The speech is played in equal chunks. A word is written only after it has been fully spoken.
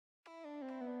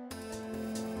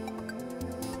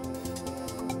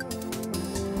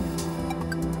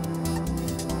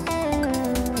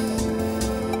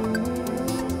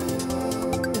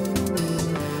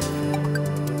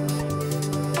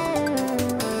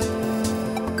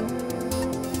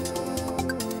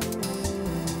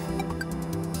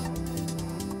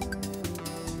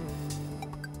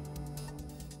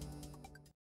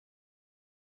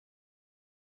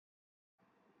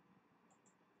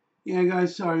Yeah,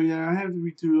 guys, sorry, I have to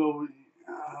read through over.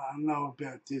 I know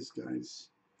about this, guys.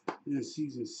 In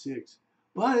season 6,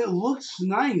 but it looks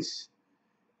nice.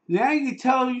 Now you can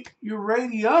tell you're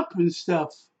ready up and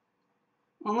stuff.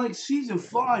 Unlike season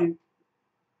 5.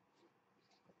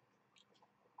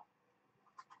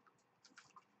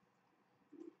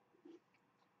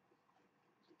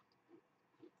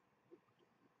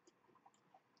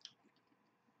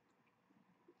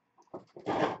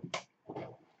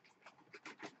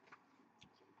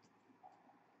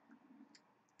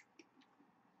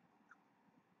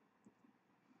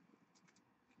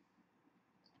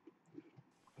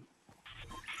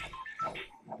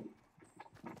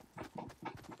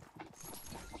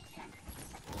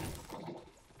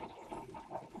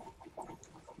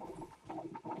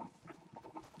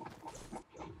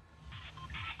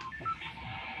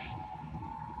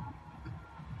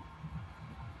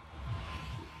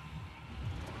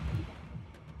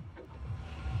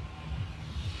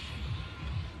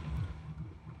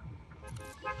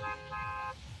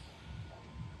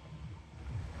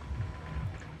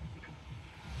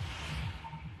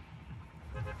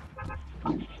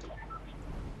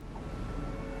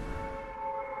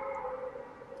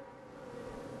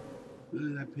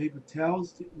 That paper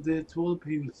towels, the toilet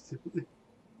paper.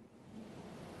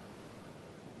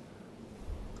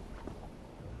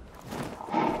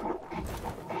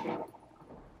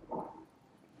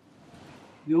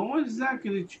 The only one that's not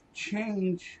going to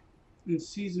change in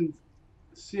season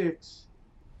 6,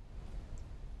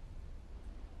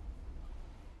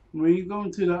 when you go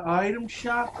into the item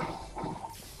shop,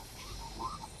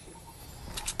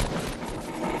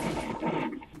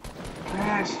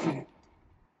 bastard.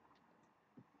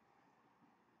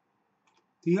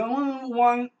 The only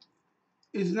one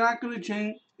is not going to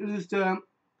change is the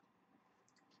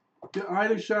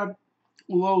item shop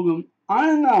logo. I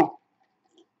don't know.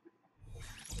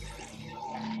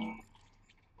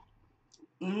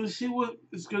 Let's see what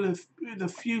is going to be the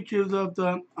futures of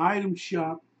the item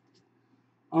shop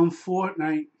on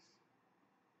Fortnite.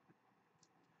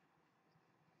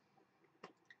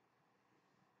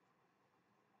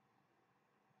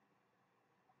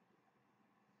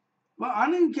 Well,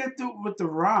 I didn't get with the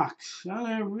rocks.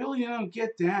 I really don't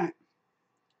get that.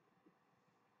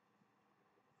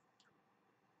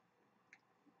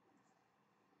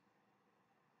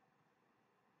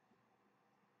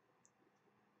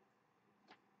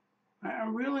 I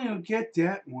really don't get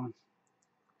that one.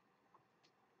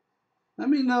 Let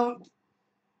me know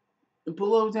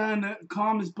below down the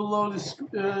comments below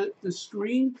the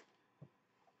screen.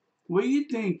 What do you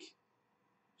think?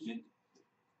 Should,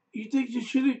 you think you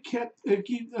should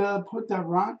have put that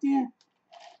rock there?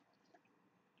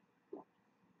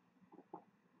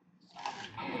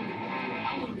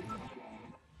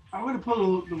 I would have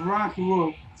put the rock a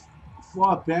little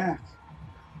far back.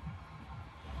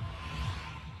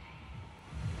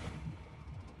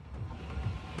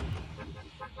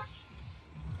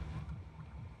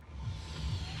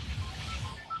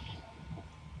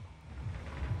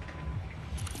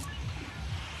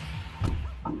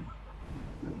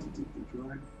 I have to take the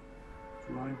driver.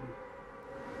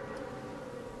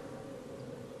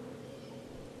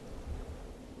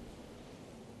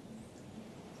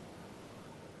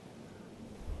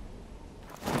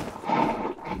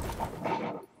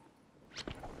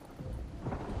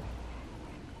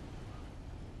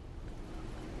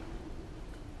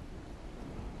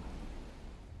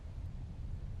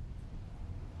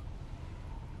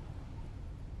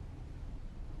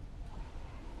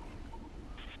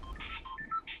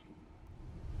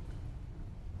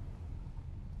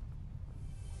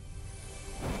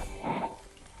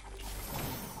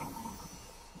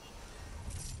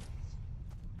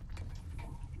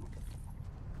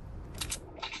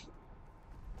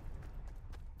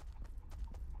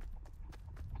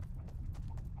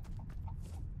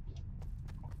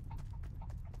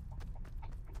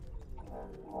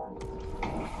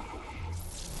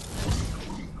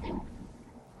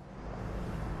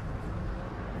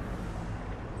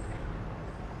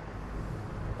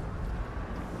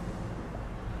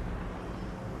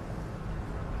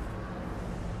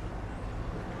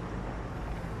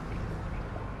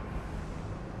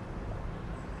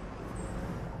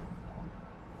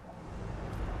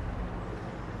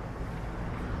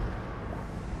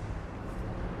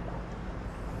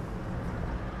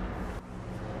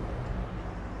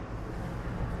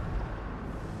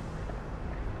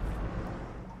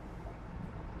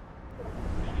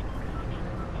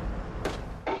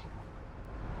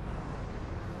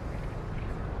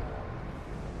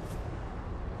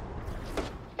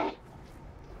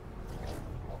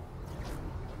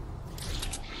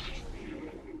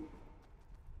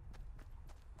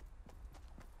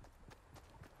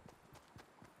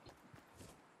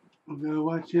 I gotta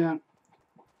watch out.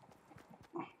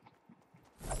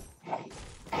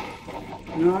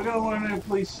 You know, I gotta learn how to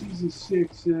play Season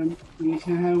 6 and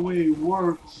how the way it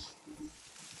works.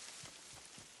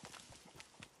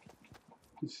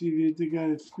 You see, they got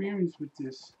experience with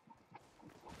this.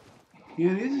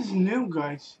 Yeah, this is new,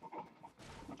 guys.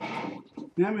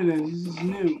 Remember that, this is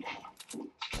new.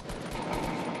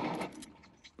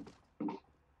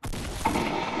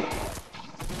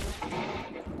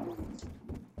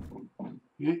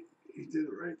 Yeah, he did it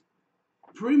right.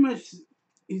 Pretty much,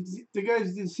 the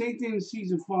guys did the same thing in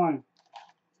Season 5.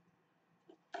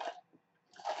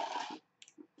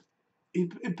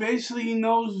 It basically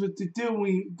knows what to do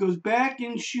when he goes back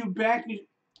and shoot back.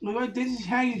 Look, this is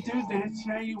how you do it. That's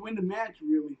how you win the match,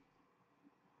 really.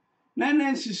 Not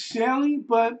necessarily,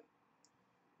 but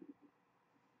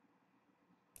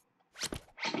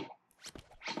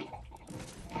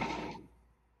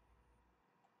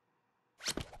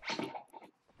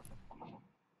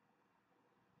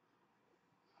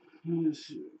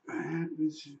this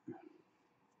happens.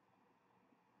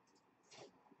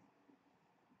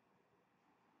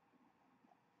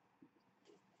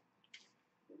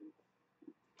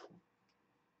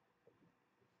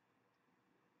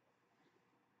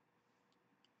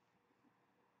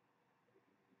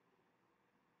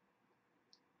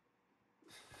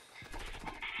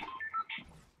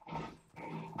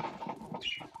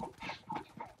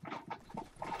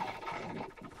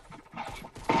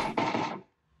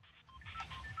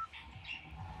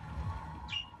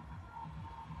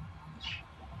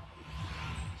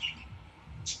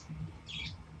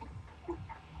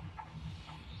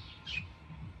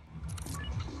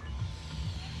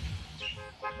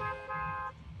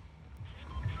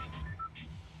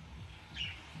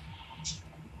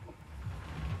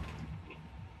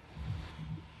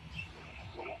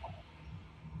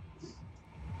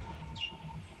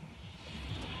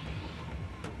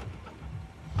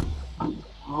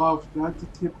 Oh, I forgot to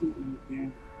tip it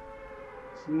again.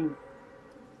 So,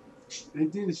 I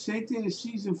did the same thing in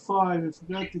Season 5. I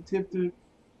forgot to tip the.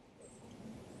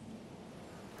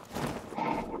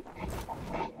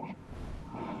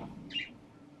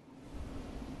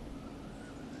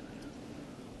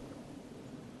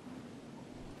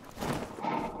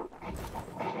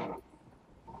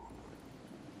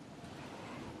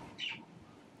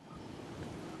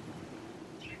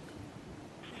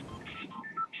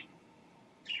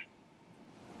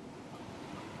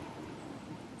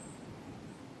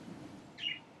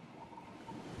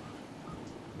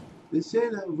 They say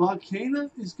that volcano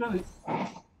is gonna.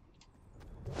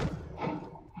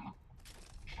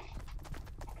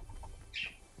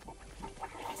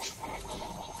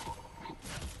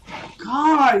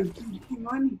 God, you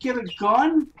let me get a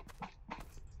gun?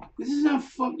 This is not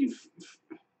fucking.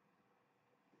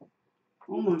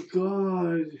 Oh my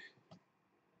god.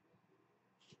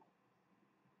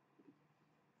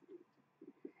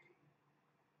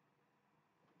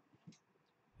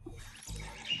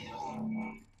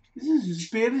 This is as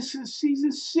bad as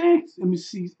Season 6. I mean,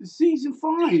 Season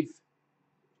 5.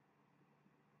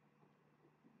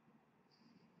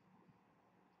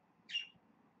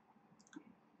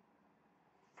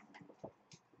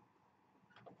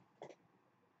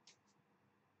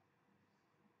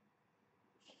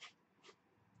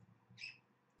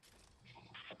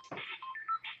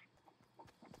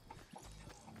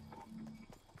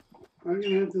 I'm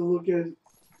gonna have to look at it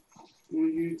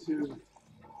on YouTube.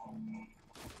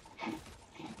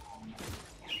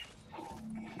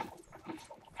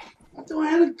 I thought I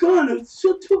had a gun. It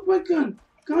still took my gun.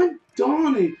 God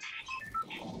darn it.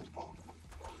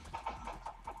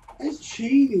 That's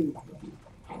cheating.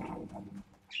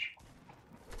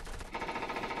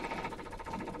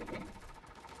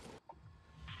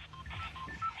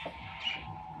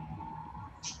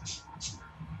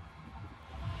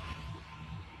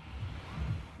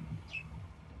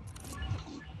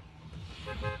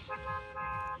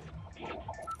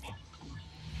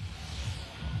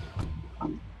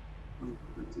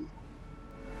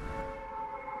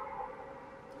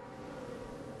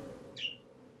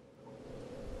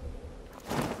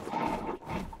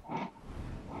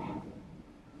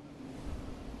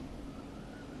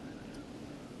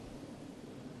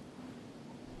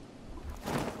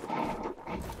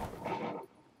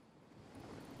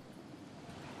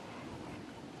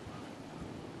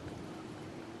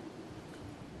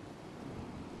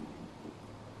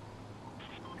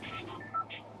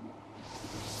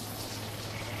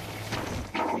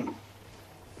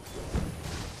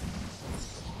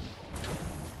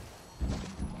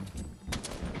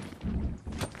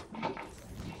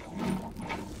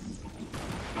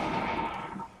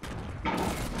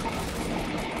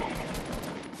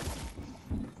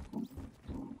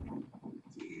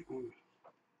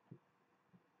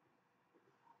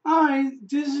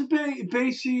 this is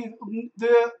basically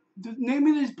the name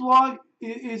of this blog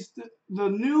is the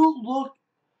new look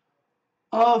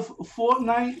of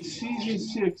Fortnite Season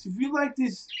 6. If you like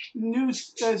this new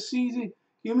season,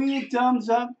 give me a thumbs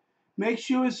up. Make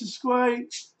sure to subscribe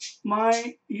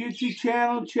my YouTube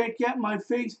channel. Check out my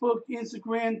Facebook,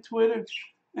 Instagram, Twitter,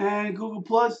 and Google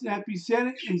Plus. Happy said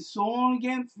it. And so long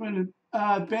again from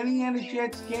Benny and the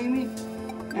Jets Gaming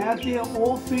out there,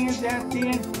 all fans out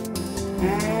there.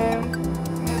 And